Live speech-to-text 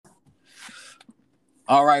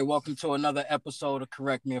All right, welcome to another episode of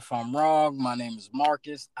Correct Me If I'm Wrong. My name is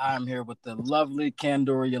Marcus. I'm here with the lovely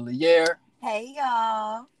Candoria Lier. Hey,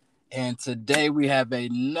 y'all. And today we have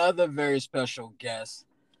another very special guest,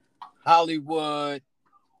 Hollywood,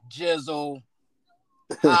 Jizzle,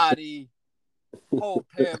 Hottie, Whole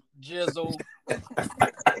Pimp, Jizzle.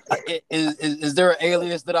 Is there an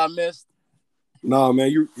alias that I missed? Nah,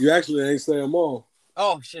 man, you actually ain't saying them all.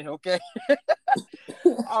 Oh, shit, okay.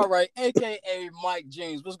 All right, a.k.a. Mike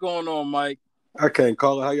Jeans. What's going on, Mike? I can't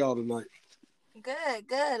call it. How y'all tonight? Good,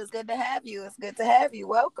 good. It's good to have you. It's good to have you.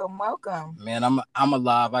 Welcome, welcome. Man, I'm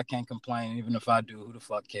alive. I can't complain. Even if I do, who the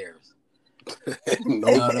fuck cares? No.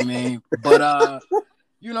 You know what I mean? But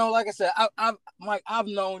like I said, I've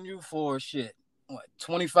known you for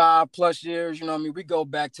 25 plus years. You know what I mean? We go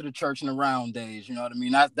back to the church and around days. You know what I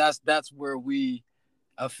mean? That's where we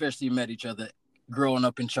officially met each other, growing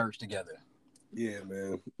up in church together. Yeah,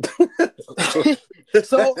 man.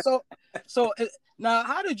 So now,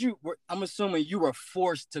 how did you? I'm assuming you were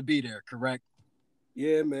forced to be there, correct?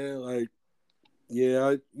 Yeah, man.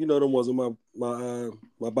 Them wasn't my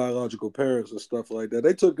biological parents and stuff like that.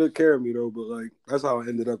 They took good care of me though, but that's how I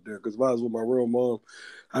ended up there. Because if I was with my real mom,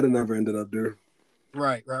 I'd have never ended up there.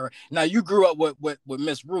 Right. Now you grew up with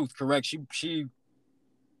Miss Ruth, correct? She.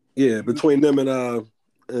 Yeah, between them and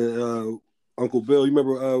Uncle Bill. You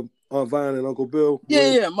remember Aunt Vine and Uncle Bill?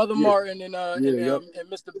 Yeah. Mother Martin and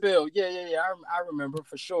Mr. Bill. Yeah. I remember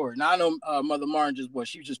for sure. Now I know Mother Martin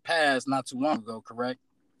she just passed not too long ago, correct?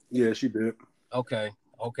 Yeah, she did. Okay.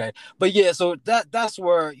 But yeah, so that's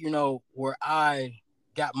where where I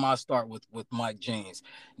got my start with Mike Jeans.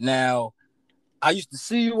 Now, I used to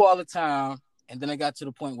see you all the time, and then I got to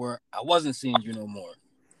the point where I wasn't seeing you no more.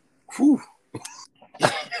 Whew.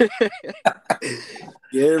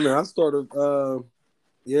 Yeah, man. I started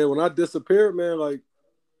when I disappeared, man,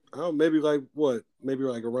 maybe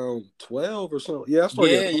around 12 or something. Yeah, I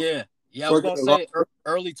started I was gonna say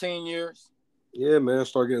early teen years. Yeah, man, I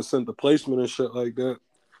started getting sent to placement and shit like that.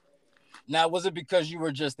 Now, was it because you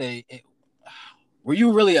were were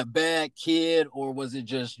you really a bad kid, or was it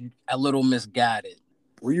just a little misguided?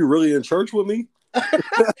 Were you really in church with me? I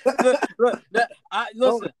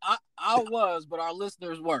was, but our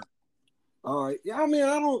listeners weren't. All right. Yeah, I mean,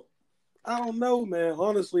 I don't know, man.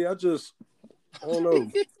 Honestly, I don't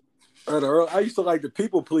know. I used to like to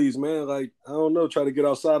people please, man. I don't know, try to get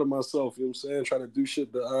outside of myself, you know what I'm saying? Try to do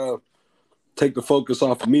shit to take the focus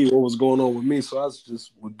off of me, what was going on with me. So I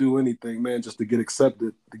just would do anything, man, just to get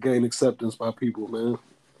accepted, to gain acceptance by people, man.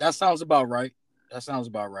 That sounds about right.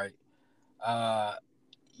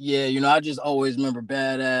 Yeah, I just always remember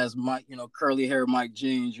badass Mike, curly hair Mike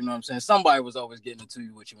Jeans, you know what I'm saying? Somebody was always getting into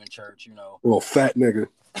you with you in church, Well, fat nigga.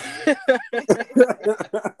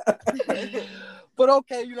 But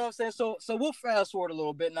okay, you know what I'm saying? So we'll fast forward a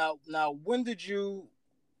little bit. Now when did you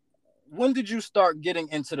start getting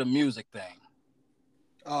into the music thing?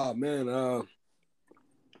 Oh man,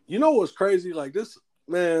 you know what's crazy? Like this,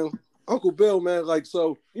 man, Uncle Bill, man,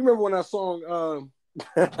 so you remember when that song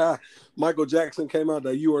Michael Jackson came out,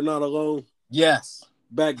 that You Are Not Alone? Yes.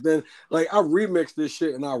 Back then, I remixed this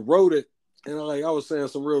shit and I wrote it, and I was saying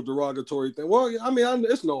some real derogatory thing. Well, I mean,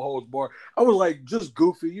 it's no holds bar. I was just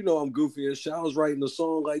goofy, I'm goofy and shit. I was writing the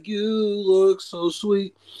song you look so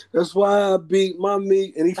sweet, that's why I beat my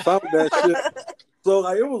meat, and he found that shit. So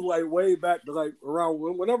it was way back to around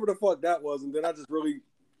whenever the fuck that was, and then I just really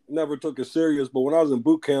never took it serious. But when I was in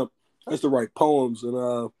boot camp, I used to write poems,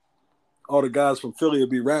 and all the guys from Philly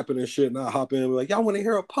would be rapping and shit, and I'd hop in and be like, y'all want to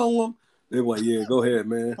hear a poem? They were like, yeah, go ahead,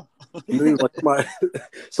 man. And then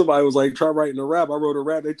somebody was like, try writing a rap. I wrote a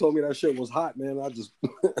rap. They told me that shit was hot, man. I just,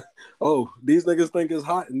 these niggas think it's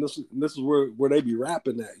hot, and this is where they be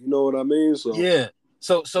rapping at. You know what I mean? So yeah.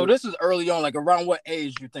 So this is early on. Around what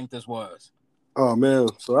age do you think this was? Oh man,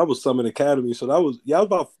 so that was Summit Academy. So I was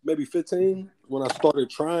about maybe 15 when I started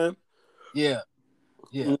trying. Yeah.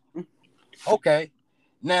 Mm-hmm. Okay.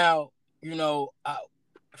 Now,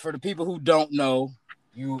 for the people who don't know,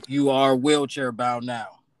 you are wheelchair bound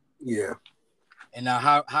now. Yeah. And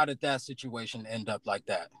now, how did that situation end up like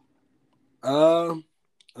that? I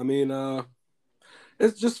mean,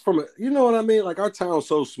 it's just from you know what I mean. Our town's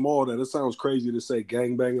so small that it sounds crazy to say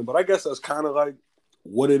gangbanging, but I guess that's kind of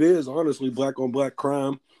what it is. Honestly, black on black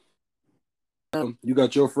crime. You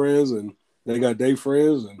got your friends, and they got their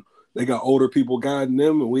friends, and they got older people guiding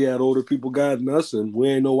them, and we had older people guiding us, and we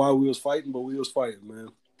ain't know why we was fighting, but we was fighting, man.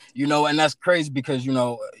 And that's crazy because,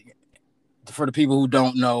 for the people who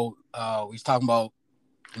don't know, he's talking about,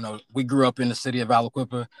 we grew up in the city of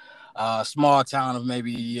Aliquippa, small town of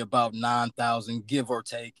maybe about 9,000, give or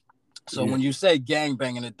take. So when you say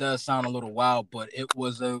gangbanging, it does sound a little wild, but it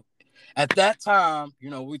was at that time, you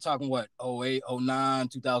know, we talking what, 08, 09,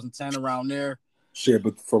 2010, around there. Shit,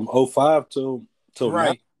 but from 05 till right,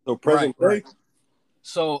 now, till present day. Right.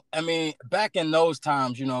 So, I mean, back in those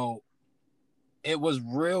times, you know, it was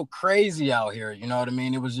real crazy out here. You know what I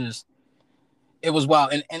mean? It was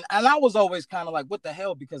wild. And I was always kind of like, what the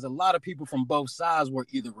hell? Because a lot of people from both sides were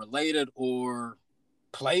either related or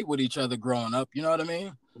played with each other growing up. You know what I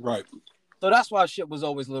mean? Right. So that's why shit was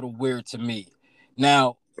always a little weird to me.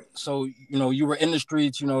 Now, so, you know, you were in the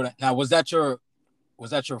streets, you know, now was that your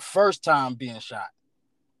first time being shot?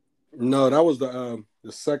 No, that was the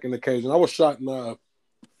second occasion. I was shot in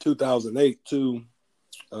 2008 too,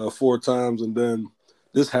 4 times, and then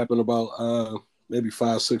this happened about maybe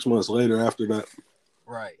 5-6 months later after that.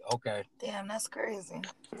 Right. Okay. Damn, that's crazy.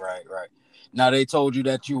 Right. Now they told you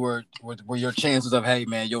that you were your chances of, hey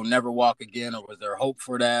man, you'll never walk again, or was there hope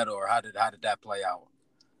for that, or how did that play out?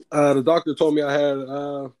 The doctor told me I had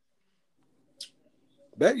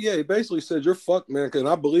he basically said you're fucked, man, and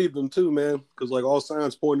I believed him too, man, because like all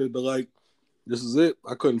signs pointed to like this is it.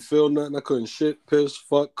 I couldn't feel nothing. I couldn't shit, piss,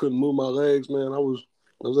 fuck, couldn't move my legs, man. I was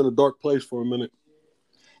in a dark place for a minute.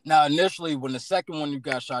 Now, initially, when the second one you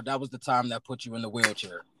got shot, that was the time that put you in the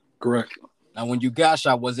wheelchair. Correct. Now, when you got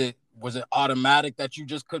shot, was it automatic that you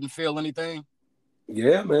just couldn't feel anything?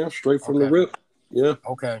 Yeah, man, straight from the rip. Yeah.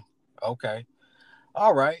 Okay.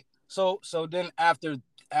 All right. So then after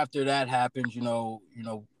that happened, you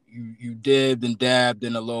dibbed and dabbed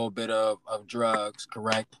in a little bit of drugs,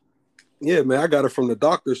 correct? Yeah, man, I got it from the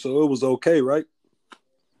doctor, so it was okay, right?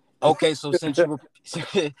 Okay, so since you were,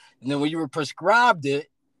 and then when you were prescribed it,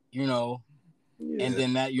 and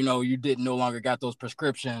then that, you no longer got those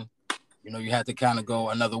prescription, you had to kind of go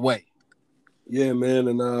another way. Yeah, man,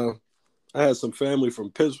 and I had some family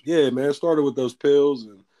from Pittsburgh. Yeah, man, started with those pills,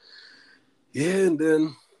 and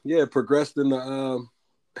then progressed into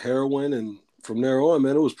heroin, and from there on,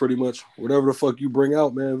 man, it was pretty much whatever the fuck you bring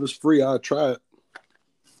out, man. If it's free, I'll try it.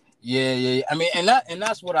 Yeah. I mean, and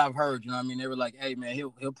that's what I've heard. You know what I mean? They were like, "Hey, man,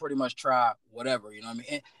 he'll pretty much try whatever." You know what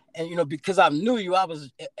I mean? And because I knew you,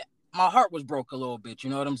 my heart was broke a little bit.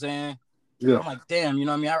 You know what I'm saying? Yeah. I'm like, damn. You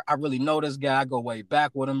know what I mean? I really know this guy. I go way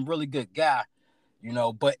back with him. Really good guy.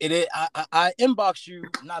 But I inboxed you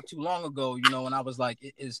not too long ago. And I was like,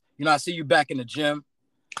 I see you back in the gym.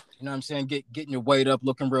 You know what I'm saying? Getting your weight up,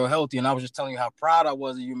 looking real healthy. And I was just telling you how proud I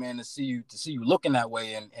was of you, man, to see you looking that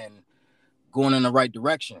way and going in the right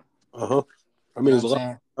direction. Uh-huh. I mean, there's a lot.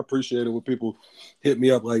 I appreciate it when people hit me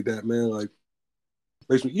up like that, man. Like,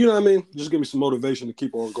 makes me, you know what I mean? Just give me some motivation to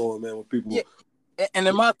keep on going, man, with people. Yeah. And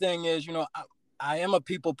then my thing is, I am a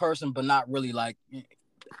people person, but not really like,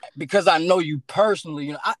 because I know you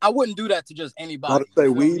personally, I wouldn't do that to just anybody. I'd say,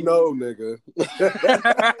 we know, nigga.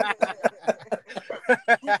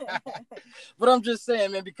 But I'm just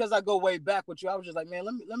saying, man, because I go way back with you, I was just like, man,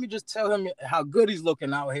 let me just tell him how good he's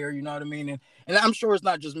looking out here. You know what I mean? And I'm sure it's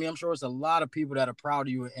not just me. I'm sure it's a lot of people that are proud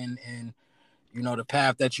of you and the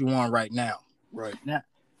path that you on right now. Right.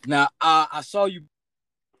 Now I saw you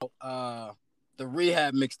the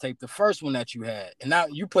Rehab mixtape, the first one that you had, and now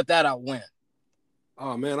you put that out when?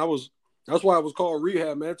 Oh man, that's why it was called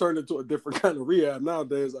Rehab, man. It turned into a different kind of rehab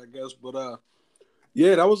nowadays, I guess. But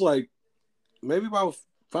that was like maybe about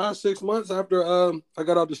 5-6 months after I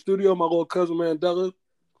got out the studio. My little cousin Mandela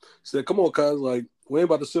said, "Come on, cuz, like, we ain't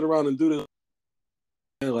about to sit around and do this.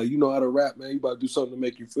 And like, you know how to rap, man. You about to do something to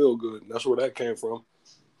make you feel good." And that's where that came from.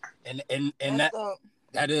 And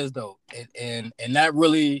that is dope. And that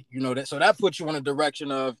really, so that puts you in a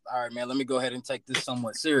direction of, all right, man, let me go ahead and take this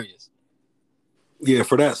somewhat serious. Yeah,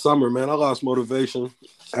 for that summer, man, I lost motivation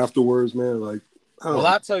afterwards, man. Like,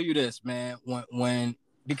 I'll tell you this, man, when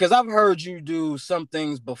because I've heard you do some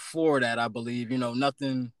things before that, I believe,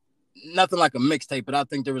 nothing like a mixtape, but I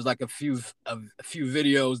think there was like a few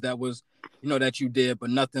videos that was, that you did,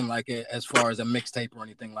 but nothing like it as far as a mixtape or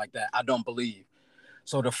anything like that. I don't believe.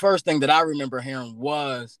 So the first thing that I remember hearing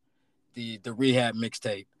was the Rehab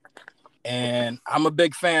mixtape. And I'm a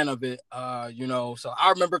big fan of it. So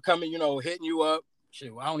I remember coming, hitting you up.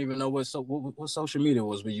 Shit, I don't even know what social media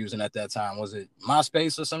was we using at that time. Was it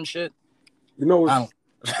MySpace or some shit? I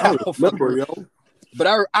don't remember, yo.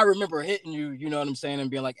 But I remember hitting you, you know what I'm saying, and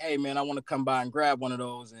being like, "Hey, man, I want to come by and grab one of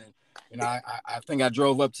those." And I think I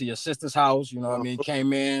drove up to your sister's house. You know what I mean?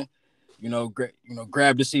 Came in,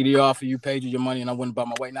 grabbed the CD off of you, paid you your money, and I went about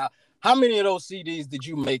my way. Now, how many of those CDs did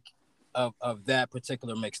you make of that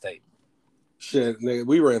particular mixtape? Shit, nigga,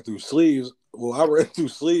 we ran through sleeves. Well, I ran through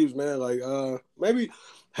sleeves, man. Like, maybe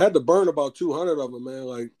had to burn about 200 of them, man.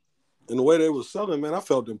 Like, in the way they was selling, man, I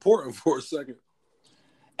felt important for a second.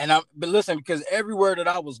 but listen, because everywhere that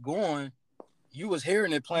I was going, you was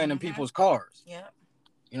hearing it playing in people's cars. Yeah.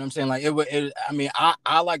 You know what I'm saying? Like I mean,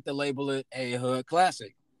 I like to label it a hood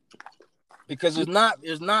classic. Because it's not,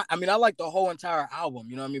 I mean, I like the whole entire album,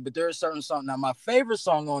 you know what I mean? But there are certain songs. Now, my favorite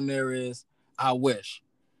song on there is I Wish.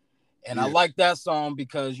 And I like that song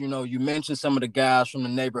because, you know, you mentioned some of the guys from the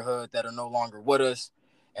neighborhood that are no longer with us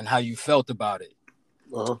and how you felt about it.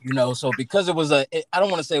 Uh-huh. You know, so because it was I don't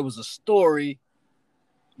want to say it was a story,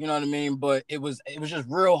 you know what I mean? But it was just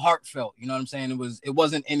real heartfelt, you know what I'm saying? It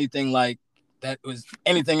wasn't anything like that was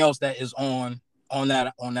anything else that is on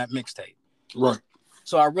that mixtape. Right.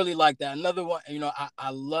 So I really like that. Another one, you know, I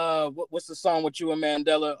love what's the song with you and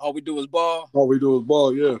Mandela? All We Do Is Ball. All We Do Is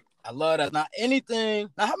Ball. Yeah. I love that. Now,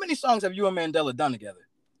 how many songs have you and Mandela done together?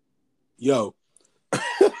 Yo,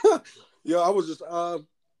 I was just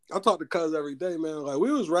I talk to Cuz every day, man. Like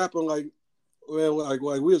we was rapping like, man, like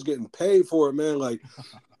we was getting paid for it, man. Like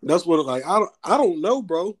that's what like I don't know,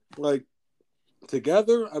 bro. Like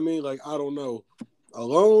together, I mean, like I don't know.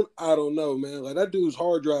 Alone, I don't know, man. Like that dude's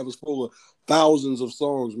hard drive is full of thousands of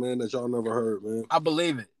songs, man, that y'all never heard, man. I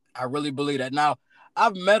believe it. I really believe that. Now,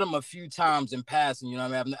 I've met him a few times in passing, you know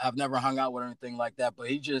what I mean? I've never hung out with or anything like that, but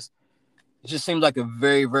it just seems like a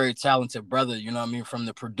very, very talented brother, you know what I mean? From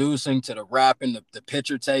the producing to the rapping, the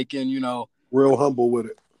picture taking, you know. Real humble with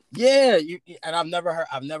it. Yeah, and I've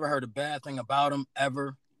never heard a bad thing about him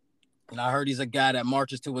ever. And I heard he's a guy that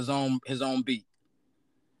marches to his own beat.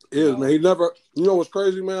 Yeah, man. He never, you know what's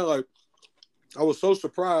crazy, man? Like, I was so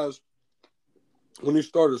surprised when he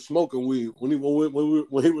started smoking weed. When he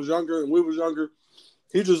was younger and we was younger,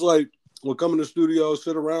 he just like would come in the studio,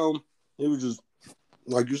 sit around. He would just,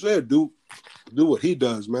 like you said, do what he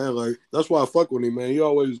does, man. Like that's why I fuck with him, man. He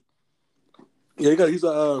always, he's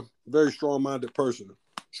a very strong-minded person,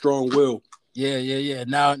 strong-willed. Yeah.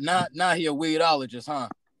 Now he a weedologist, huh?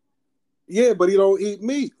 Yeah, but he don't eat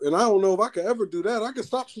meat, and I don't know if I could ever do that. I could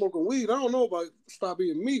stop smoking weed. I don't know if I stop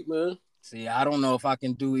eating meat, man. See, I don't know if I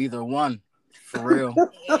can do either one, for real.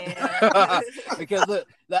 Because look,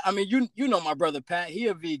 I mean, you know my brother Pat, he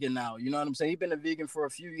a vegan now. You know what I'm saying? He's been a vegan for a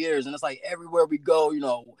few years, and it's like everywhere we go, you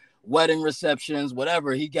know, wedding receptions,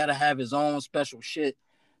 whatever, he got to have his own special shit.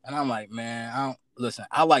 And I'm like, man,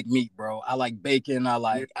 I like meat, bro. I like bacon. I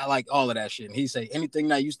like all of that shit. And he say anything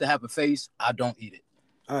that used to have a face, I don't eat it.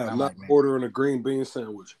 I am not ordering a green bean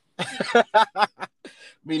sandwich.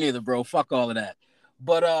 Me neither, bro. Fuck all of that.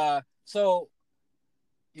 But so,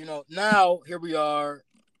 you know, now here we are,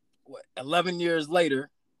 11 years later.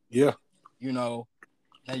 Yeah. You know,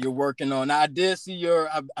 and you're working on. Now, I did see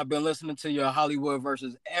I've been listening to your Hollywood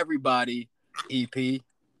versus Everybody EP,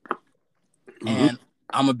 and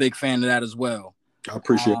I'm a big fan of that as well. I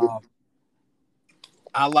appreciate it.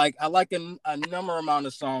 I like a number amount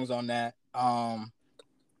of songs on that.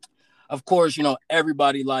 Of course, you know,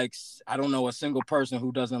 everybody likes, I don't know a single person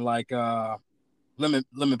who doesn't like Lemon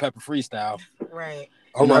Pepper Freestyle. Right.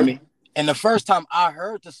 All right. I mean? And the first time I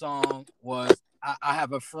heard the song was, I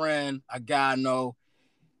have a friend, a guy I know,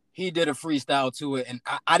 he did a freestyle to it, and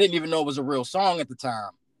I didn't even know it was a real song at the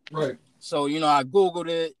time. Right. So, you know, I Googled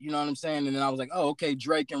it, you know what I'm saying? And then I was like, oh, okay,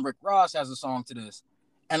 Drake and Rick Ross has a song to this.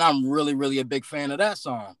 And I'm really, really a big fan of that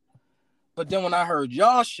song. But then when I heard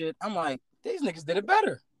y'all shit, I'm like, these niggas did it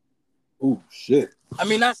better. Oh, shit. I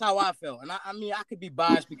mean, that's how I felt. And I mean, I could be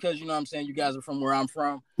biased because, you know what I'm saying, you guys are from where I'm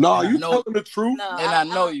from. No, you telling the truth. No, and I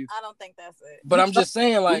know you. I don't think that's it. But I'm just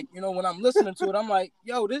saying, like, you know, when I'm listening to it, I'm like,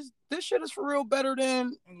 yo, this shit is for real better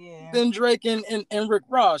than Drake and Rick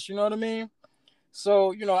Ross. You know what I mean?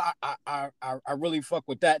 So, you know, I really fuck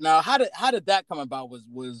with that. Now, how did that come about?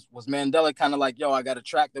 Was Mandela kind of like, yo, I got a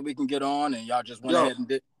track that we can get on, and y'all just went ahead and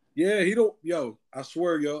did? Yeah, I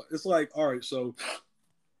swear, yo, it's like, all right, so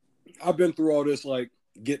I've been through all this, like,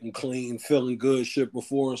 getting clean, feeling good shit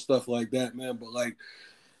before and stuff like that, man. But, like,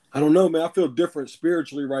 I don't know, man. I feel different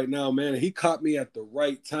spiritually right now, man. And he caught me at the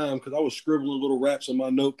right time because I was scribbling little raps on my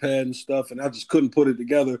notepad and stuff, and I just couldn't put it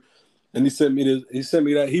together. And he sent me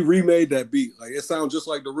that. He remade that beat. Like, it sounds just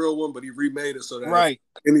like the real one, but he remade it so that if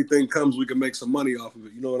anything comes, we can make some money off of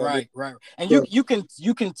it. You know what I mean? Right. And so, you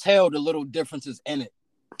can tell the little differences in it.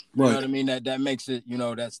 You know what I mean? That makes it, you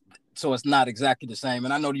know, so it's not exactly the same.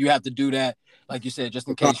 And I know you have to do that, like you said, just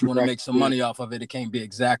in case you want to make some money off of it. It can't be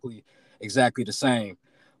exactly the same.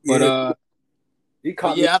 But he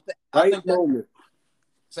caught me at the right moment.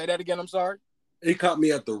 Say that again. I'm sorry. He caught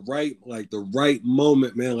me at the right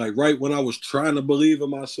moment, man. Like right when I was trying to believe in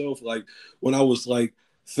myself, like when I was like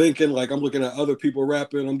thinking like I'm looking at other people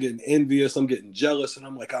rapping, I'm getting envious, I'm getting jealous, and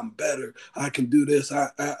I'm like, I'm better, I can do this.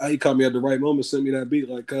 He caught me at the right moment, sent me that beat,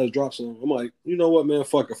 like, cuz drop some. I'm like, you know what, man,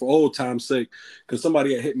 fuck it, for old time's sake, because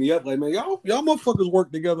somebody had hit me up like, man, y'all motherfuckers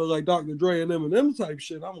work together like Dr. Dre and Eminem type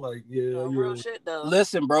shit. I'm like, yeah, No real shit though.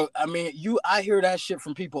 Listen, bro. I mean, I hear that shit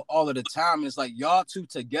from people all of the time. It's like y'all two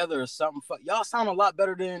together or something. Y'all sound a lot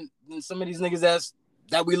better than some of these niggas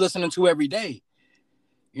that we listening to every day.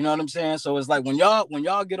 You know what I'm saying? So it's like when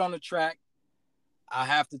y'all get on the track, I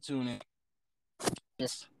have to tune in.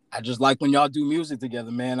 I just like when y'all do music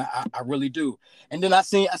together, man. I really do. And then I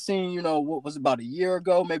seen, you know, what was about a year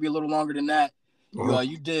ago, maybe a little longer than that.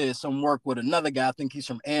 You did some work with another guy. I think he's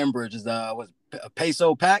from Ambridge. Is was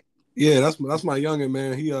Peso Pack? Yeah, that's my youngin',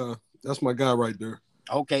 man. He that's my guy right there.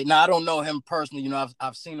 Okay, now I don't know him personally. You know,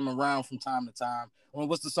 I've seen him around from time to time. Well,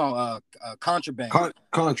 what's the song? Contraband.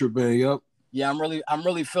 Contraband. Yep. Yeah, I'm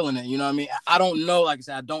really feeling it. You know what I mean? I don't know, like I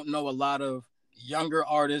said, I don't know a lot of younger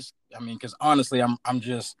artists. I mean, because honestly, I'm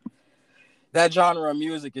just, that genre of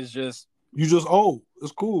music is just, you just old.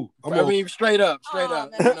 It's cool. I mean, straight up. Man,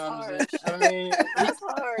 You know what I'm saying? I mean, that's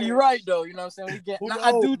hard. You're right though. You know what I'm saying?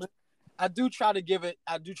 I do try to give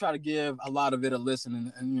a lot of it a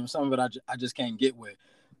listen, and you know, some of it I just can't get with.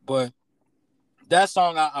 But that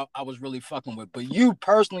song I was really fucking with. But you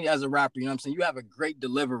personally as a rapper, you know what I'm saying? You have a great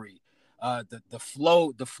delivery. The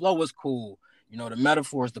flow was cool. You know, the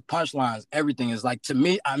metaphors, the punchlines, everything is like, to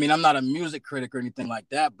me, I mean, I'm not a music critic or anything like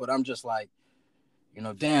that, but I'm just like, you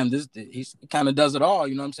know, damn, he kind of does it all.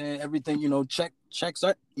 You know what I'm saying? Everything, you know, checks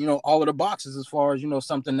up, you know, all of the boxes as far as, you know,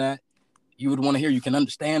 something that you would want to hear. You can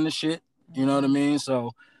understand the shit. You know what I mean?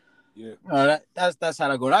 So, yeah, that's how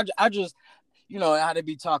that goes. I just, you know, how they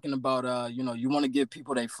be talking about, you know, you want to give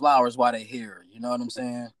people their flowers while they here. You know what I'm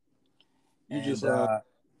saying?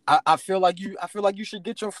 I feel like you should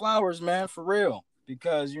get your flowers, man, for real,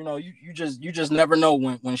 because you know you just never know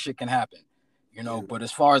when shit can happen, you know. Yeah. But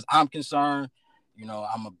as far as I'm concerned, you know,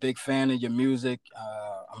 I'm a big fan of your music.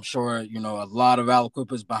 I'm sure you know a lot of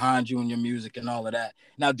Aliquippa's behind you in your music and all of that.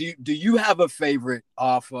 Now, do you have a favorite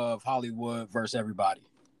off of Hollywood versus Everybody?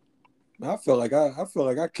 I feel like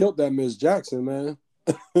I killed that Miss Jackson, man.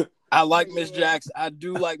 I like Miss Jackson. I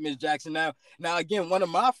do like Miss Jackson. Now again, one of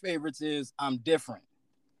my favorites is I'm Different.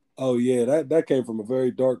 Oh yeah, that came from a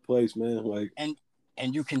very dark place, man. Like, and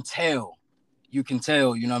you can tell, you know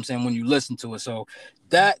what I'm saying, when you listen to it. So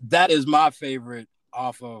that is my favorite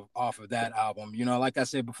off of that album. You know, like I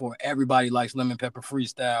said before, everybody likes Lemon Pepper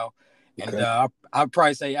Freestyle, and I'd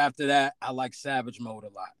probably say after that, I like Savage Mode a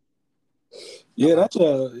lot. Yeah, that's a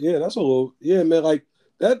little, yeah, man. Like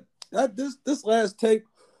that this last tape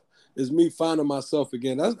is me finding myself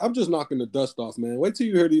again. I'm just knocking the dust off, man. Wait till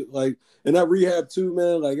you hear like, and that Rehab too,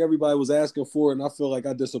 man. Like everybody was asking for it, and I feel like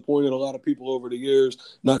I disappointed a lot of people over the years,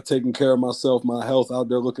 not taking care of myself, my health out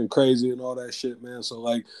there looking crazy and all that shit, man. So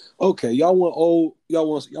like, okay, y'all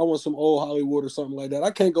want some old Hollywood or something like that.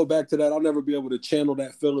 I can't go back to that. I'll never be able to channel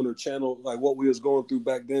that feeling or channel like what we was going through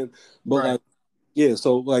back then. But right. Like, yeah,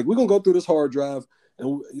 so like we're gonna go through this hard drive,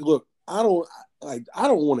 and look, I don't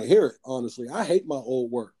want to hear it, honestly. I hate my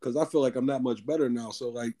old work because I feel like I'm that much better now. So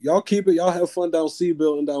like y'all keep it, y'all have fun down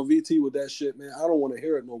C-Bill and down VT with that shit, man. I don't want to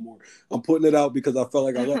hear it no more. I'm putting it out because I felt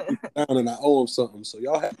like I let people down and I owe them something. So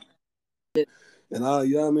y'all have it. And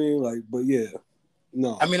you know what I mean? Like, but yeah,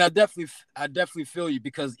 no. I mean, I definitely feel you,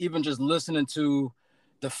 because even just listening to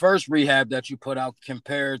the first Rehab that you put out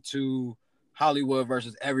compared to Hollywood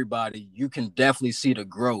versus Everybody, you can definitely see the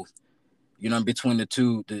growth, you know, between the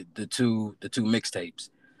two mixtapes.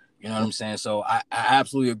 You know what I'm saying? So I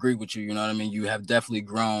absolutely agree with you. You know what I mean? You have definitely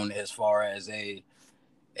grown as far as a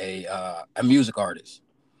music artist.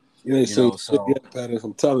 You know, so Pattis,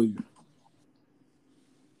 I'm telling you.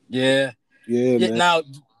 Yeah. Yeah, man. Now,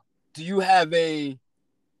 do you have a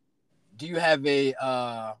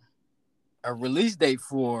release date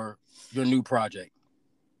for your new project?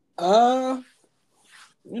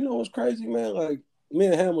 You know what's crazy, man? Like, me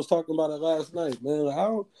and Ham was talking about it last night, man. Like, I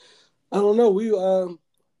don't know. We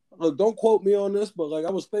look, don't quote me on this, but like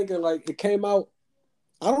I was thinking, like it came out.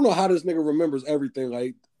 I don't know how this nigga remembers everything.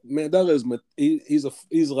 Like, Mandela is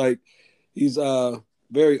he's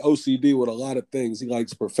very OCD with a lot of things. He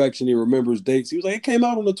likes perfection. He remembers dates. He was like, it came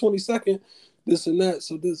out on the 22nd, this and that.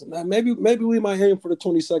 So this and that. Maybe we might aim for the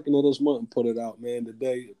 22nd of this month and put it out, man. The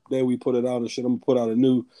day we put it out and shit. I'm gonna put out a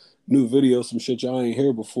new video, some shit y'all ain't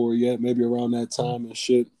heard before yet, maybe around that time and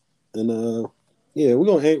shit. And yeah, we're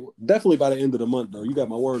gonna aim definitely by the end of the month though. You got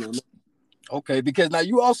my word on that. Okay, because now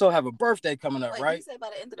you also have a birthday coming up, right? You say by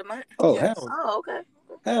the end of the month? Oh, yes. Oh, okay.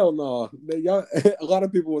 Hell no. Y'all, a lot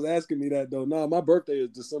of people was asking me that though. Nah, my birthday is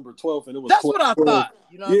December 12th, and it was That's 12. what I thought.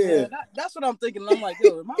 You know what I'm Yeah. saying? That's what I'm thinking. I'm like,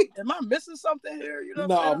 yo, am I missing something here? You know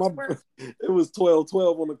what I'm saying? It was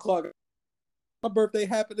 12:12 on the clock. My birthday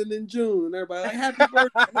happening in June, and everybody like, happy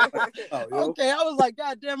birthday. Like, oh, yo. Okay, I was like,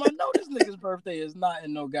 goddamn, I know this nigga's birthday is not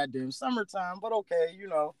in no goddamn summertime, but okay, you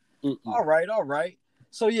know. All right.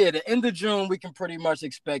 So yeah, the end of June, we can pretty much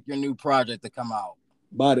expect your new project to come out.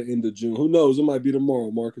 By the end of June. Who knows? It might be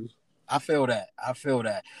tomorrow, Marcus. I feel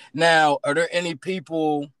that. Now, are there any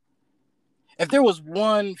people, if there was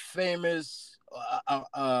one famous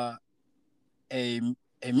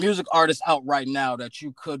a music artist out right now that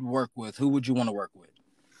you could work with, who would you want to work with?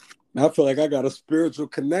 I feel like I got a spiritual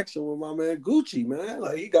connection with my man Gucci, man.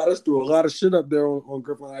 Like he got us through a lot of shit up there on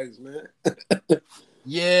Griffin Heights, man.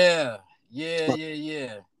 Yeah.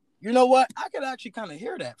 You know what? I could actually kind of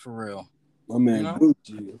hear that for real. My man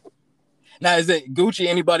Gucci. Now, is it Gucci?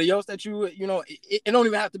 Anybody else that you know? It don't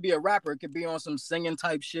even have to be a rapper. It could be on some singing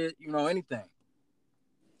type shit. You know, anything.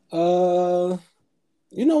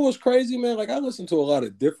 You know what's crazy, man? Like I listen to a lot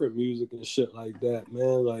of different music and shit like that,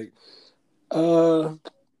 man. Like, I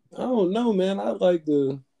don't know, man. I'd like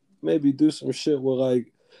to maybe do some shit with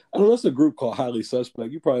like, I don't know. It's a group called Highly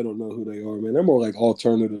Suspect. You probably don't know who they are, man. They're more like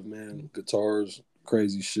alternative, man. Guitars,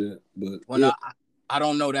 crazy shit. But well, yeah. no, I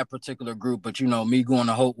don't know that particular group, but you know, me going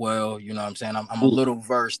to Hopewell, you know what I'm saying? I'm a little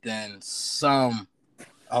versed in some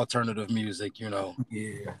alternative music, you know.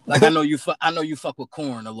 Yeah. Like I know you fuck with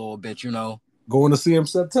Korn a little bit, you know. Going to see him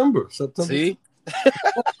September. See?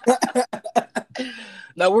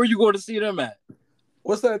 Now where are you going to see them at?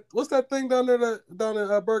 What's that thing down there down in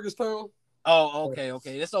Burgerstown? Oh, okay.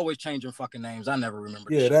 It's always changing fucking names. I never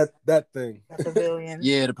remember. Yeah, that thing. The pavilion.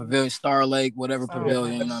 Yeah, the pavilion, Star Lake, whatever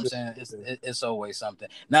pavilion. You know what I'm saying? It's always something.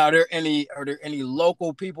 Now, are there any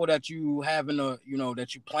local people that you have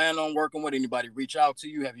that you plan on working with? Anybody reach out to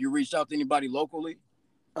you? Have you reached out to anybody locally?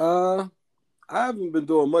 I haven't been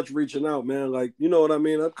doing much reaching out, man. Like, you know what I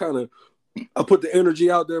mean? I put the energy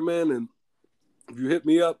out there, man. And if you hit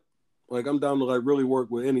me up, like I'm down to like really work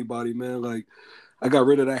with anybody, man. Like I got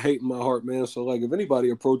rid of that hate in my heart, man. So like if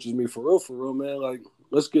anybody approaches me for real, man, like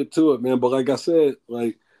let's get to it, man. But like I said,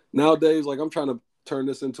 like nowadays, like I'm trying to turn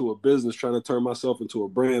this into a business, trying to turn myself into a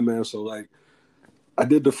brand, man. So like I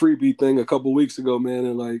did the freebie thing a couple weeks ago, man,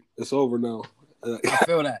 and like it's over now. I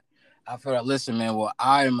feel that. Listen, man, well,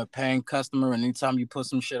 I am a paying customer, and anytime you put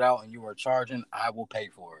some shit out and you are charging, I will pay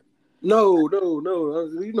for it. No.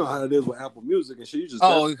 You know how it is with Apple Music and shit. You just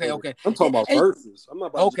okay. I'm talking about verses. I'm not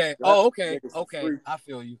about okay. I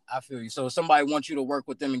feel you. So if somebody wants you to work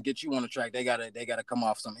with them and get you on the track, they gotta come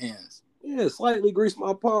off some ends. Yeah, slightly grease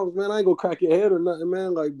my palms, man. I ain't gonna crack your head or nothing,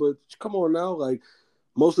 man. Like, but come on now, like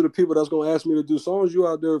most of the people that's gonna ask me to do songs, you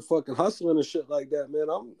out there fucking hustling and shit like that, man.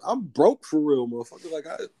 I'm broke for real, motherfucker. Like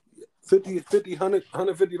 $50,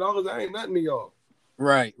 $150, that ain't nothing to y'all.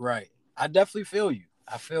 Right. I definitely feel you.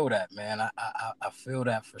 I feel that, man. I feel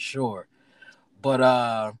that for sure.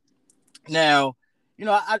 But now, you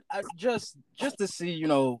know, I just to see, you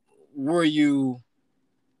know, where you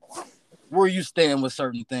stand with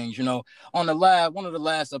certain things. You know, on one of the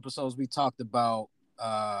last episodes, we talked about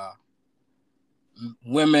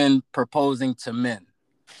women proposing to men.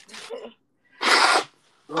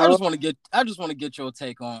 I just want to get your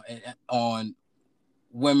take on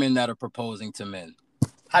women that are proposing to men.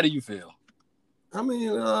 How do you feel? I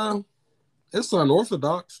mean, it's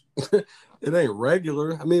unorthodox. It ain't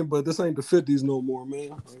regular. I mean, but this ain't the 50s no more, man.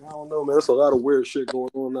 Like, I don't know, man. There's a lot of weird shit going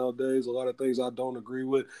on nowadays. A lot of things I don't agree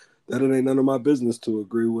with that it ain't none of my business to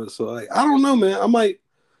agree with. So, like, I don't know, man.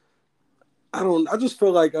 I just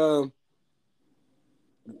feel like if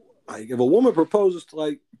a woman proposes to,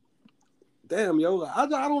 like, damn, yo, like,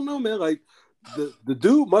 I don't know, man. Like, the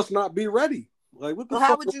dude must not be ready. Like, what the fuck?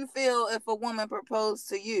 How would you feel if a woman proposed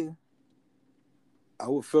to you? I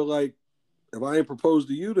would feel like if I ain't proposed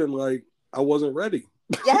to you, then like I wasn't ready.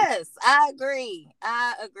 Yes, I agree.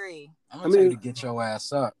 I'm gonna tell you to get your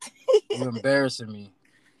ass up. You're embarrassing me.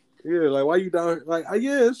 Yeah, like why you down? Like,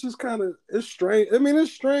 yeah, it's just it's strange. I mean,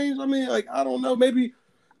 it's strange. I mean, like I don't know. Maybe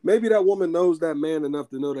that woman knows that man enough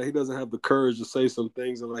to know that he doesn't have the courage to say some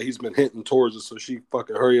things, and like he's been hinting towards it, so she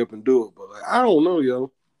fucking hurry up and do it. But like, I don't know,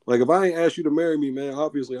 yo. Like if I ain't asked you to marry me, man,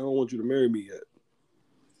 obviously I don't want you to marry me yet.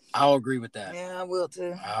 I'll agree with that. Yeah, I will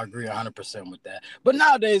too. I agree 100% with that. But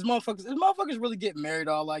nowadays, motherfuckers really get married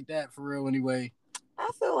all like that for real anyway? I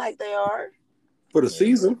feel like they are. For the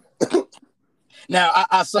season. Now,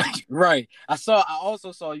 I saw, right. I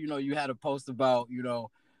also saw, you know, you had a post about, you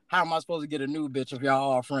know, how am I supposed to get a new bitch if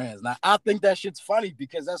y'all are friends? Now, I think that shit's funny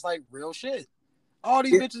because that's like real shit. All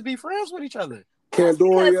these bitches be friends with each other.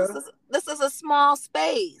 Candoria. This is a small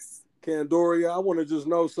space. Candoria, I want to just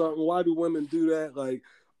know something. Why do women do that? Like,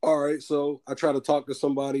 all right, so I try to talk to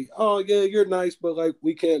somebody. Oh, yeah, you're nice, but like,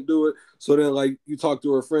 we can't do it. So then, like, you talk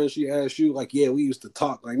to her friend, she asks you, like, yeah, we used to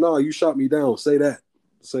talk. Like, no, you shot me down. Say that.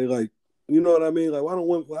 Say, like, you know what I mean? Like, why don't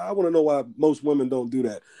women, I want to know why most women don't do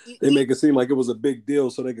that. They make it seem like it was a big deal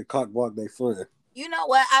so they could cock block their friend. You know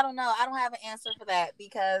what? I don't know. I don't have an answer for that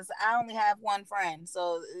because I only have one friend.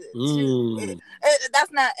 So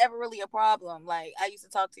that's not ever really a problem. Like, I used to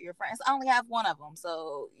talk to your friends. I only have one of them.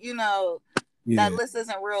 So, you know, that list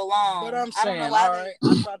isn't real long. But I'm saying, all right,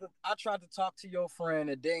 I tried to talk to your friend.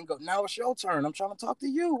 It didn't go. Now it's your turn. I'm trying to talk to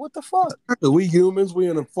you. What the fuck? We humans, we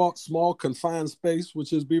in a small confined space,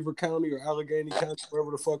 which is Beaver County or Allegheny County,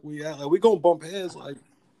 wherever the fuck we at. Like, we gonna bump heads. Like,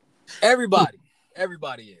 everybody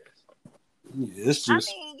is. Yeah, it's just.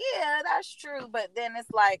 I mean, yeah, that's true. But then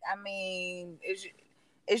it's like, I mean,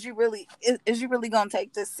 is you really gonna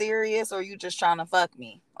take this serious, or are you just trying to fuck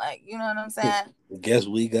me? Like, you know what I'm saying? Guess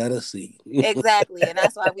we gotta see. Exactly, and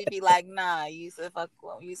that's why we be like, nah, you used to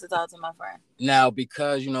talk to my friend. Now,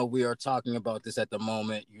 because you know we are talking about this at the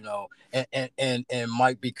moment, you know, and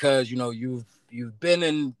Mike, because you know you've been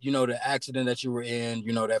in, you know, the accident that you were in,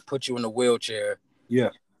 you know, that put you in a wheelchair. Yeah.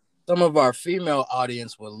 Some of our female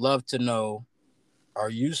audience would love to know,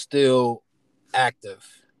 are you still active?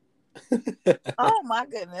 Oh my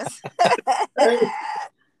goodness.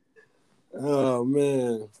 Oh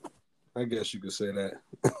man. I guess you could say that.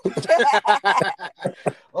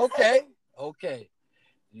 Okay.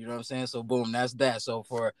 You know what I'm saying? So boom, that's that. So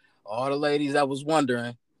for all the ladies that was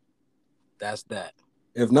wondering, that's that.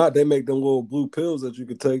 If not, they make them little blue pills that you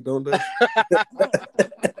could take, don't they?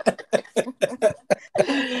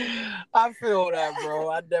 I feel that, bro.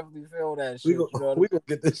 I definitely feel that shit. We gonna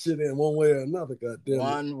get this shit in one way or another, goddamn.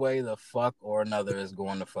 One way the fuck or another is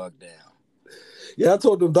going to fuck down. Yeah, I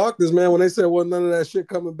told them doctors, man, when they said, well, none of that shit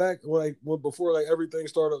coming back, like before like everything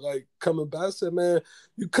started like coming back, I said, man,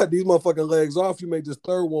 you cut these motherfucking legs off, you make this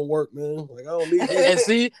third one work, man. Like, I don't need this. And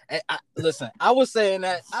see, listen, I was saying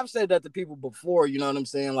that, I've said that to people before, you know what I'm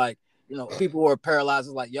saying? Like, you know, people who are paralyzed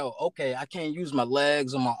is like, yo, okay, I can't use my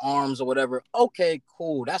legs or my arms or whatever. Okay,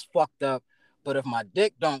 cool, that's fucked up. But if my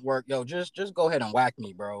dick don't work, yo, just go ahead and whack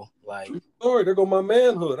me, bro. Like, sorry, there go my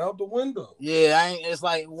manhood out the window. Yeah, it's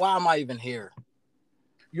like, why am I even here?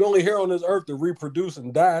 You only here on this earth to reproduce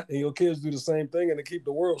and die, and your kids do the same thing and to keep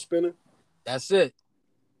the world spinning. That's it.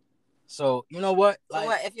 So, you know what? Like, so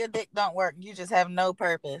what, if your dick don't work, you just have no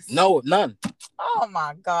purpose? No, none. Oh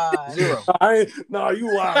my God. 0. No, you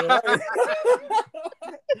wild.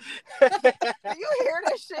 You hear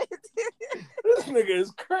this shit? This nigga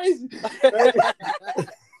is crazy.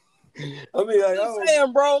 I mean, like, I'm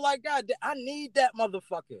saying, bro, like, God, I need that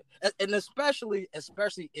motherfucker. And especially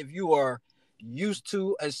if you are used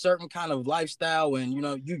to a certain kind of lifestyle and, you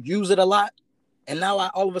know, you use it a lot, and now I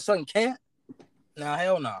all of a sudden can't. Now,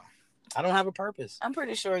 hell no. I don't have a purpose. I'm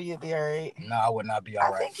pretty sure you'd be all right. No, I would not be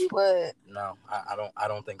all right. I think you would. No, I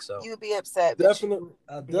don't think so. You'd be upset. Definitely.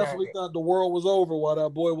 I definitely thought the world was over while that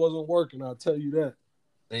boy wasn't working. I'll tell you that.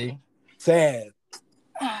 See? Sad.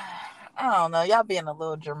 I don't know. Y'all being a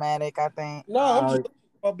little dramatic, I think. No, I'm just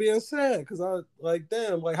about being sad because I, like,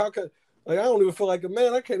 damn, like, how could, like, I don't even feel like a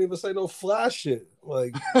man. I can't even say no fly shit.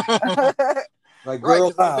 Like, like, girl, right, in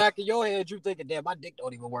the back of your head, you thinking, damn, my dick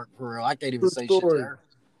don't even work for real. I can't even say shit to her.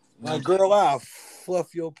 Like, girl, I'll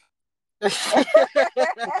fluff your. and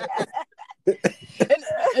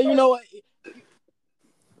you know what?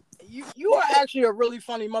 You are actually a really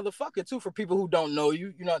funny motherfucker too. For people who don't know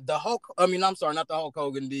you, you know the Hulk. I mean, I'm sorry, not the Hulk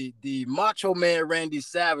Hogan. The Macho Man Randy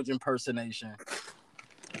Savage impersonation.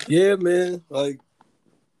 Yeah, man. Like,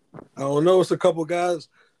 I don't know. It's a couple guys.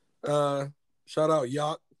 Shout out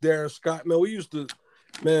Yacht, Darren Scott.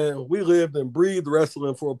 Man, we lived and breathed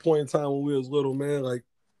wrestling for a point in time when we was little, man. Like,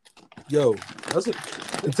 yo, that's it.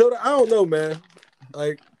 I don't know, man.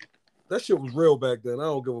 Like, that shit was real back then. I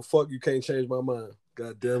don't give a fuck. You can't change my mind.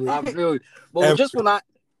 God damn it. I feel you. But just when I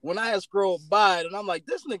had scrolled by it, and I'm like,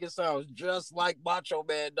 this nigga sounds just like Macho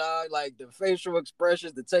Man, dog. Like the facial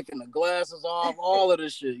expressions, the taking the glasses off, all of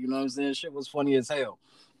this shit. You know what I'm saying? Shit was funny as hell.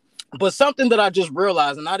 But something that I just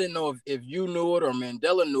realized, and I didn't know if you knew it or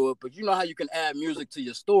Mandela knew it, but you know how you can add music to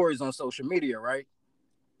your stories on social media, right?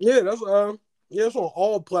 Yeah, that's it's on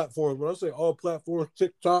all platforms. When I say all platforms,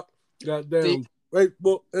 TikTok, goddamn,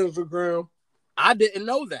 Facebook, Instagram. I didn't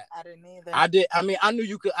know that. I didn't either. I mean, I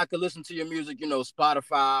knew I could listen to your music, you know,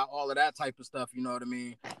 Spotify, all of that type of stuff, you know what I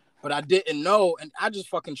mean? But I didn't know, and I just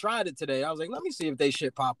fucking tried it today. I was like, let me see if they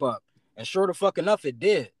shit pop up. And sure the fuck enough, it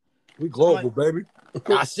did. We global, baby.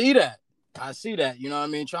 I see that. I see that. You know what I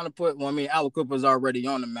mean? Trying to put. Well, I mean, Aliquippa's already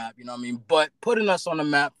on the map. You know what I mean? But putting us on the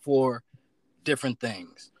map for different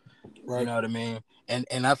things. Right. You know what I mean?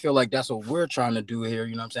 And I feel like that's what we're trying to do here.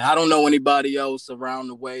 You know what I'm saying? I don't know anybody else around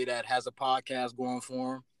the way that has a podcast going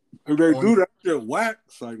for them. And they do that shit whack.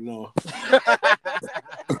 It's like, no.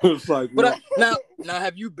 It's like, but no. Now,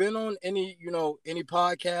 have you been on any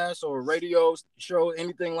podcast or radio show,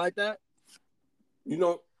 anything like that?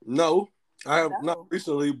 No. I have not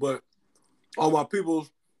recently, but all my people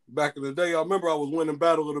back in the day, I remember I was winning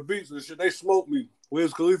Battle of the Beats and shit. They smoked me.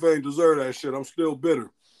 Wiz Khalifa ain't deserve that shit. I'm still bitter,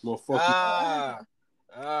 motherfucker.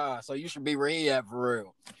 So you should be where he at for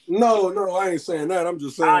real. No, I ain't saying that. I'm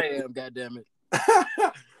just saying I am, goddammit.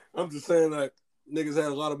 I'm just saying that niggas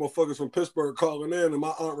had a lot of motherfuckers from Pittsburgh calling in, and my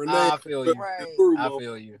Aunt Renee. I feel you. Right. I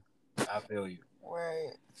feel you.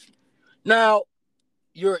 Right. Now,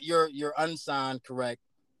 you're unsigned, correct?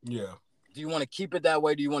 Yeah. Do you want to keep it that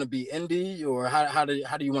way? Do you want to be indie, or how do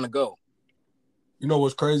you want to go? You know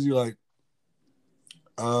what's crazy? Like,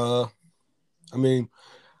 I mean,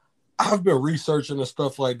 I've been researching and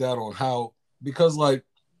stuff like that on how, because like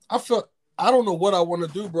I don't know what I want to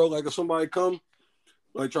do, bro. Like if somebody come,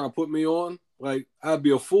 like try to put me on, like I'd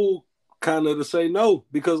be a fool kind of to say no,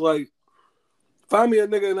 because like find me a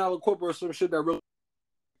nigga in Aliquippa or some shit that really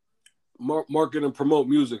market and promote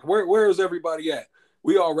music. Where is everybody at?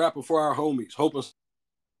 We all rapping for our homies, hoping.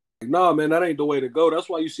 Like, nah, man, that ain't the way to go. That's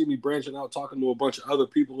why you see me branching out, talking to a bunch of other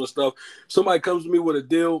people and stuff. Somebody comes to me with a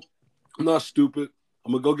deal, I'm not stupid.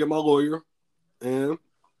 I'm gonna go get my lawyer and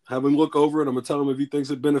have him look over it. I'm gonna tell him if he thinks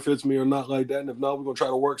it benefits me or not like that. And if not, we're gonna try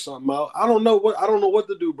to work something out. I don't know what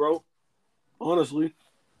to do, bro. Honestly.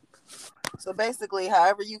 So basically,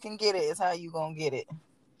 however you can get it is how you gonna get it.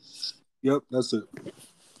 Yep, that's it.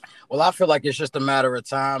 Well, I feel like it's just a matter of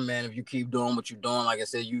time, man. If you keep doing what you're doing, like I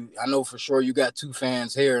said, I know for sure you got 2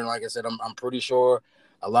 fans here, and like I said, I'm pretty sure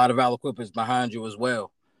a lot of Aliquippa is behind you as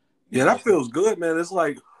well. Yeah, that feels good, man. It's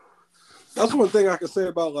like that's one thing I can say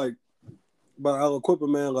about Aliquippa,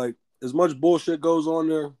 man. Like as much bullshit goes on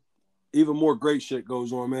there, even more great shit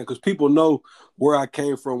goes on, man. Because people know where I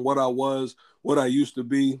came from, what I was, what I used to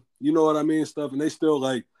be. You know what I mean, stuff, and they still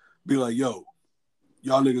like be like, yo.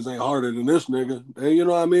 Y'all niggas ain't harder than this nigga. And you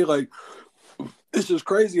know what I mean? Like, it's just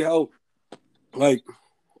crazy how, like,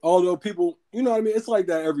 although people, you know what I mean? It's like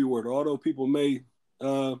that everywhere. Although people may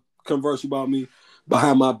converse about me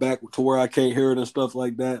behind my back to where I can't hear it and stuff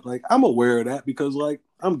like that. Like, I'm aware of that because, like,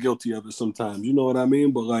 I'm guilty of it sometimes. You know what I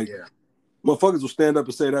mean? But, like, motherfuckers will stand up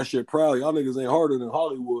and say that shit proud. Y'all niggas ain't harder than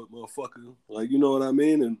Hollywood, motherfucker. Like, you know what I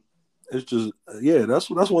mean? And it's just, yeah, that's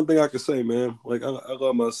one thing I can say, man. Like, I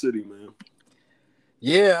love my city, man.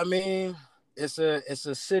 Yeah, I mean, it's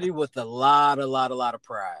a city with a lot of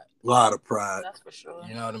pride. A lot of pride. That's for sure.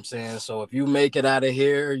 You know what I'm saying? So if you make it out of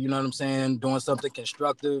here, you know what I'm saying, doing something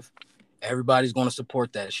constructive, everybody's going to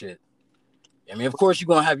support that shit. I mean, of course, you're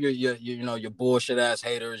going to have your bullshit ass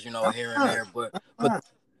haters, here and there,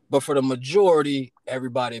 but for the majority,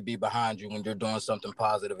 everybody be behind you when you're doing something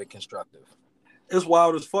positive and constructive. It's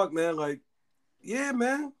wild as fuck, man. Like, yeah,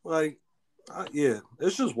 man. Like, yeah,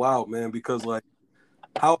 it's just wild, man, because like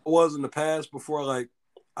how it was in the past before like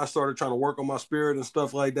I started trying to work on my spirit and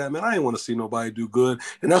stuff like that, man, I didn't want to see nobody do good.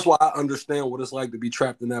 And that's why I understand what it's like to be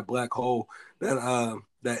trapped in that black hole, that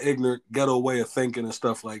ignorant ghetto way of thinking and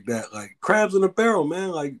stuff like that. Like crabs in a barrel, man.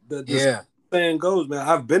 Like the saying goes, man.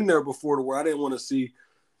 I've been there before to where I didn't want to see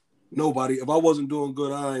nobody. If I wasn't doing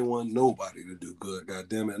good, I ain't want nobody to do good, God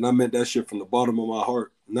damn it. And I meant that shit from the bottom of my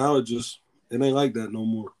heart. Now it ain't like that no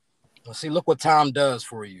more. Well, see, look what time does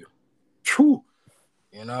for you. True.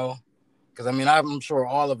 Because I mean, I'm sure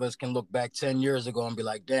all of us can look back 10 years ago and be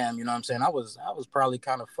like, damn, you know what I'm saying? I was probably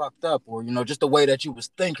kind of fucked up, or, just the way that you was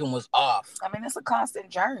thinking was off. I mean, it's a constant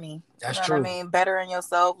journey. That's true. What I mean, bettering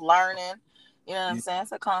yourself, learning, you know what I'm saying?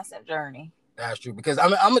 It's a constant journey. That's true. Because I'm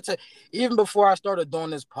going to tell you, even before I started doing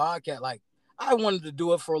this podcast, like I wanted to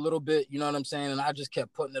do it for a little bit, you know what I'm saying? And I just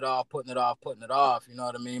kept putting it off, you know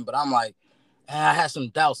what I mean? But I'm like, I had some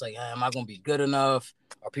doubts, like, am I going to be good enough?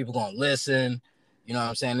 Are people going to listen? You know what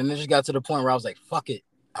I'm saying? And it just got to the point where I was like, fuck it.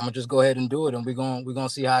 I'm going to just go ahead and do it. And we're gonna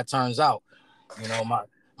see how it turns out.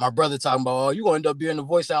 My brother talking about, you going to end up being the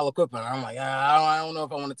voice of Aliquippa. And I'm like, I don't know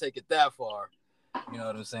if I want to take it that far. You know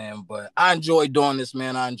what I'm saying? But I enjoy doing this,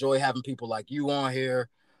 man. I enjoy having people like you on here.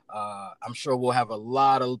 I'm sure we'll have a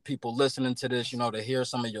lot of people listening to this, to hear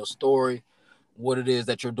some of your story, what it is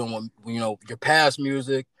that you're doing with, your past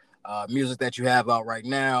music, music that you have out right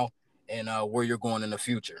now, and where you're going in the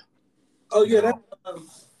future. Oh yeah,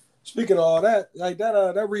 speaking of all that, like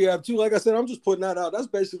that rehab too. Like I said, I'm just putting that out. That's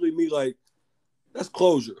basically me, like That's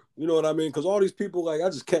closure. You know what I mean? Because all these people, like, I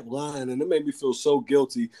just kept lying, and it made me feel so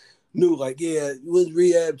guilty. Knew, like, yeah, it was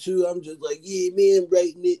rehab too. I'm just like, yeah, man,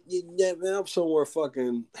 writing it. Yeah, man, I'm somewhere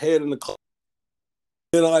fucking head in the cloud.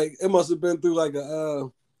 And like, it must have been through like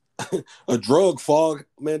a drug fog.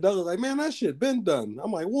 Man, Doug was like, man, that shit been done.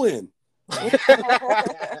 I'm like, when?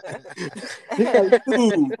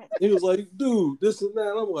 He was like, dude, this and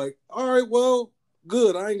that. I'm like, all right, well,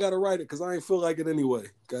 good. I ain't got to write it because I ain't feel like it anyway.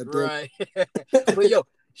 God damn. Right. But yo,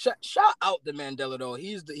 shout out to Mandela though.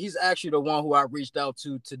 He's actually the one who I reached out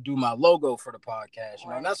to do my logo for the podcast. You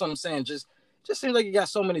know, and that's what I'm saying. Just seems like you got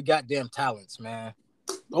so many goddamn talents, man.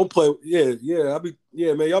 Don't play. Yeah,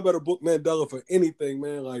 man. Y'all better book Mandela for anything,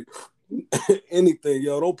 man. Like anything,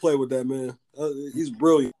 yo. Don't play with that, man. He's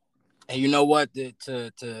brilliant. And you know what?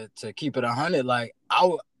 To keep it 100, like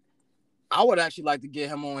I would actually like to get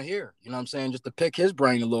him on here. You know what I'm saying? Just to pick his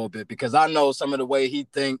brain a little bit because I know some of the way he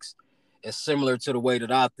thinks is similar to the way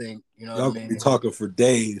that I think. You know what I mean? Be talking for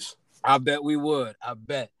days. I bet we would. I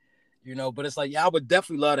bet. You know, but it's like, yeah, I would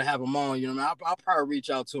definitely love to have him on. You know, I'll probably reach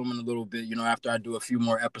out to him in a little bit, you know, after I do a few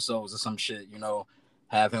more episodes or some shit, you know,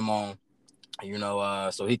 have him on, you know,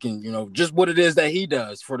 so he can, you know, just what it is that he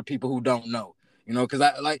does for the people who don't know, you know, because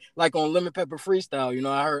I like on Lemon Pepper Freestyle, you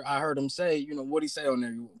know, I heard him say, you know, what he say on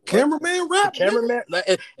there? Cameraman rap. Cameraman.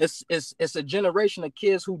 Like, it's a generation of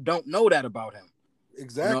kids who don't know that about him.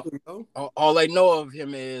 Exactly. You know? All they know of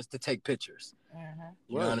him is to take pictures. You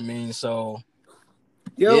right. know what I mean? So.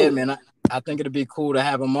 Yo. Yeah, man, I think it'd be cool to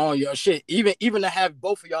have him on. Yo, shit, even to have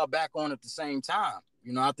both of y'all back on at the same time.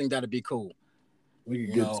 You know, I think that'd be cool. We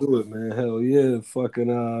can get to it, man. Hell yeah, fucking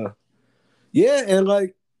yeah, and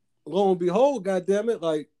like, lo and behold, goddamn it,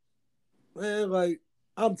 like, man, like,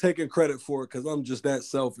 I'm taking credit for it because I'm just that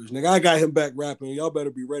selfish, nigga. I got him back rapping. Y'all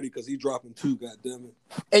better be ready because he dropping 2, goddamn it.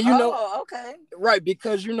 And you know, okay, right?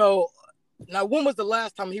 Because you know, now when was the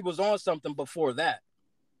last time he was on something before that?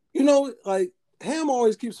 You know, like. Ham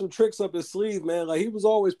always keeps some tricks up his sleeve, man. Like he was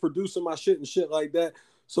always producing my shit and shit like that.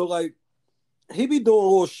 So like he be doing a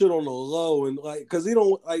little shit on the low and like because he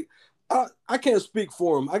don't like I can't speak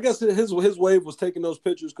for him. I guess his wave was taking those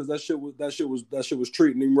pictures because that shit was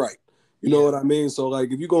treating him right. You know what I mean? So like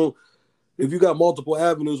if you got multiple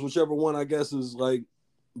avenues, whichever one I guess is like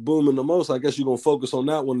booming the most, I guess you're gonna focus on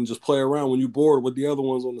that one and just play around when you're bored with the other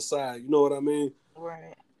ones on the side. You know what I mean?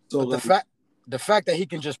 Right. So but like, the fact that he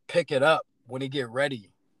can just pick it up when he get ready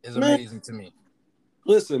is amazing to me.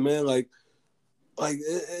 Listen, man, like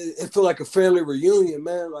it feel like a family reunion,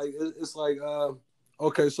 man. Like it's like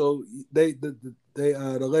okay, so the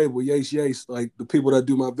label Yace, like the people that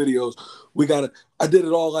do my videos, I did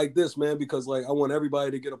it all like this, man, because like I want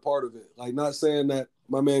everybody to get a part of it. Like not saying that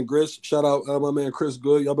my man Chris, shout out my man Chris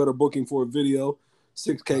Good, y'all better book him for a video.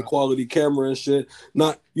 6K quality camera and shit.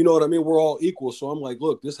 Not, you know what I mean? We're all equal. So I'm like,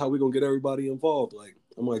 look, this is how we gonna get everybody involved. Like,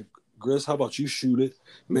 I'm like, Gris, how about you shoot it?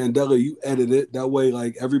 Mandela, you edit it. That way,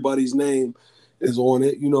 like, everybody's name is on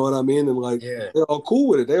it. You know what I mean? And, like, they're all cool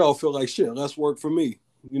with it. They all feel like, shit, less work for me.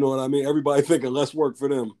 You know what I mean? Everybody thinking less work for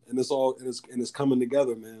them. And it's coming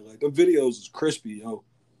together, man. Like, the videos is crispy, yo.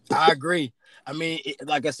 I agree. I mean,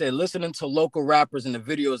 like I said, listening to local rappers and the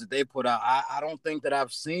videos that they put out, I don't think that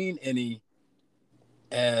I've seen any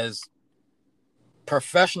as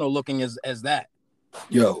professional looking as that.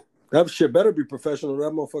 Yo. That shit better be professional.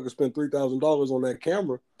 That motherfucker spent $3,000 on that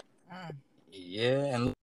camera. Yeah, and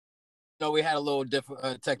you know we had a little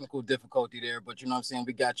technical difficulty there, but you know what I'm saying,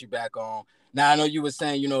 we got you back on. Now I know you were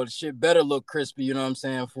saying, you know, the shit better look crispy, you know what I'm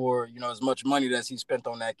saying, for, you know, as much money that he spent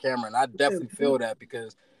on that camera. And I definitely feel that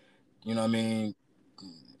because, you know what I mean,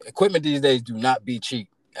 equipment these days do not be cheap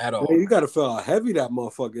at all. Man, you gotta feel how heavy that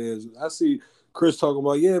motherfucker is. I see Chris talking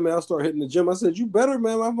about, yeah, man, I'll start hitting the gym. I said, you better,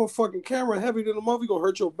 man. I'm a fucking camera heavy than a mother. You gonna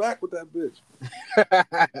hurt your back with that bitch.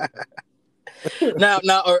 now,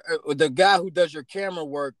 the guy who does your camera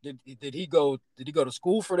work, did he go to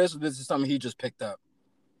school for this, or this is something he just picked up?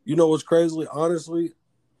 You know what's crazy? Honestly,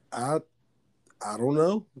 I don't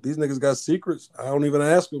know. These niggas got secrets. I don't even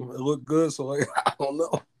ask them. It look good, so like I don't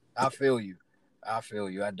know. I feel you. I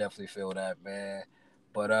definitely feel that, man.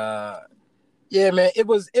 But yeah, man, it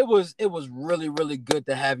was really, really good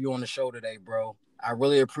to have you on the show today, bro. I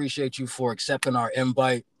really appreciate you for accepting our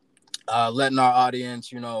invite, letting our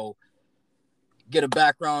audience, you know, get a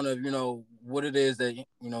background of, you know, what it is that, you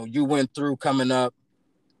know, you went through coming up,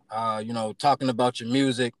 you know, talking about your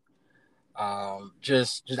music.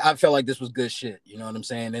 Just I felt like this was good shit, you know what I'm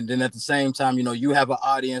saying? And then at the same time, you know, you have an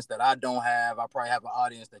audience that I don't have. I probably have an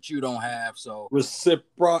audience that you don't have. So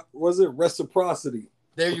reciprocity?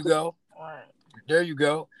 There you go. There you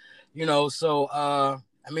go. You know, so I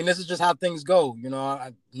mean, this is just how things go, you know,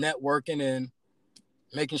 networking, and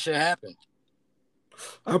making shit happen.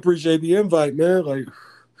 I appreciate the invite, man. Like,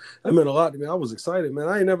 that meant a lot to me. I was excited, man.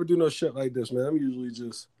 I ain't never do no shit like this, man. I'm usually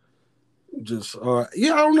just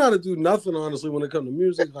yeah, I don't know how to do nothing, honestly, when it comes to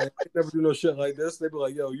music. Like, I never do no shit like this. They be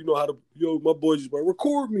like, yo, you know how to, my boys just like,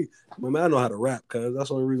 record me. Man, I know how to rap, cuz that's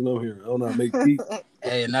the only reason I'm here. I don't know how to make beats.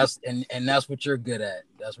 Hey, and that's what you're good at.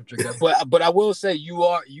 That's what you're good at. But I will say you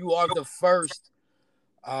are the first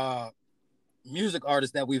music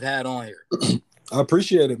artist that we've had on here. I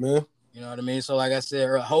appreciate it, man. You know what I mean? So like I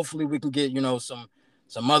said, hopefully we can get,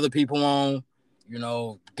 some other people on,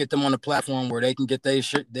 get them on the platform where they can get their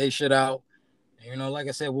shit out. And, like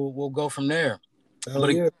I said, we'll go from there.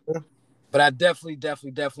 But I definitely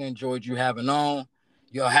enjoyed you having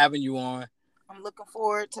you on. I'm looking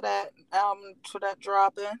forward to that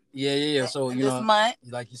dropping. Yeah. So this month,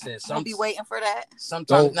 like you said, I'll be waiting for that.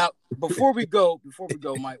 Sometimes now, before we go,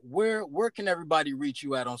 Mike, where can everybody reach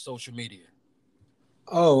you at on social media?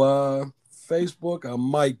 Oh, Facebook, I'm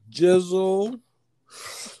Mike Jizzle.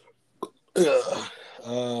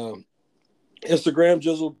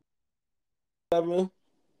 Instagram Jizzle7.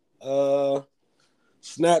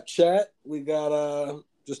 Snapchat, we got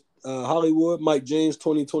just Hollywood Mike James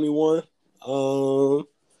 2021.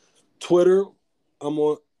 Twitter, I'm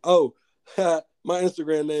on. Oh, my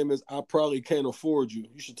Instagram name is I Probably Can't Afford You.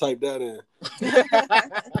 You should type that in.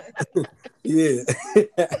 Yeah.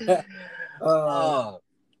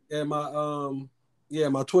 And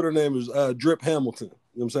my Twitter name is Drip Hamilton.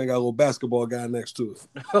 You know what I'm saying? Got a little basketball guy next to it.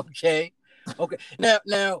 Okay.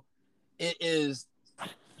 Now it is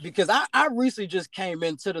because I recently just came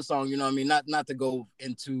into the song, you know what I mean? Not to go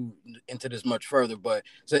into this much further, but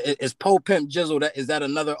so is Poe Pimp Jizzle, is that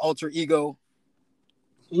another alter ego?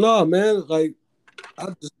 No, man, like I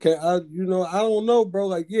just can't I don't know, bro.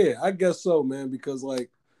 Like, yeah, I guess so, man, because like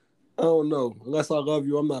I don't know. Unless I love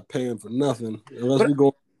you, I'm not paying for nothing. Unless we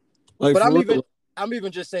go like but I'm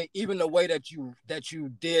even just saying, even the way that you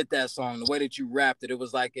did that song, the way that you rapped it, it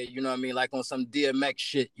was like you know what I mean, like on some DMX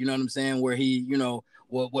shit, you know what I'm saying, where he,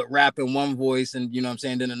 would rap in one voice and you know what I'm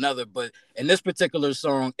saying, then another. But in this particular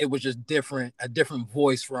song, it was just a different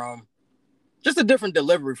voice from, just a different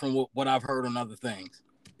delivery from what I've heard on other things.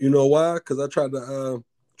 You know why? Because I tried to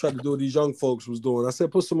do what these young folks was doing. I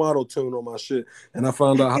said put some auto tune on my shit, and I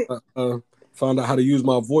found out how to use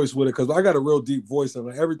my voice with it, because I got a real deep voice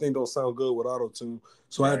and everything don't sound good with auto tune.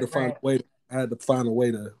 So I had to find a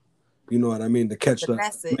way to, you know what I mean, to catch to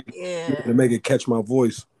make it catch my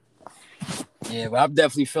voice. Yeah, but I'm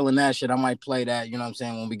definitely feeling that shit. I might play that, you know what I'm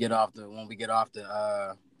saying, when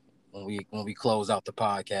we close out the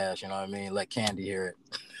podcast, you know what I mean? Let Candy hear it.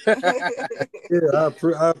 Yeah,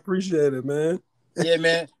 I appreciate it, man. Yeah,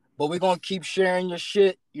 man. But we're gonna keep sharing your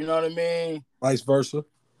shit, you know what I mean? Vice versa.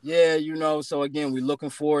 Yeah, so again, we're looking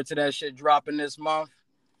forward to that shit dropping this month.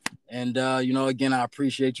 And again, I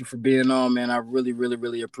appreciate you for being on, man. I really, really,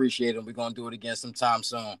 really appreciate it. We're gonna do it again sometime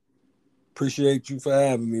soon. Appreciate you for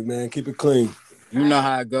having me, man. Keep it clean. You know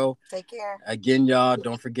how I go. Take care. Again, y'all,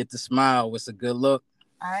 don't forget to smile. It's a good look.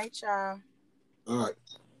 All right, y'all. All right.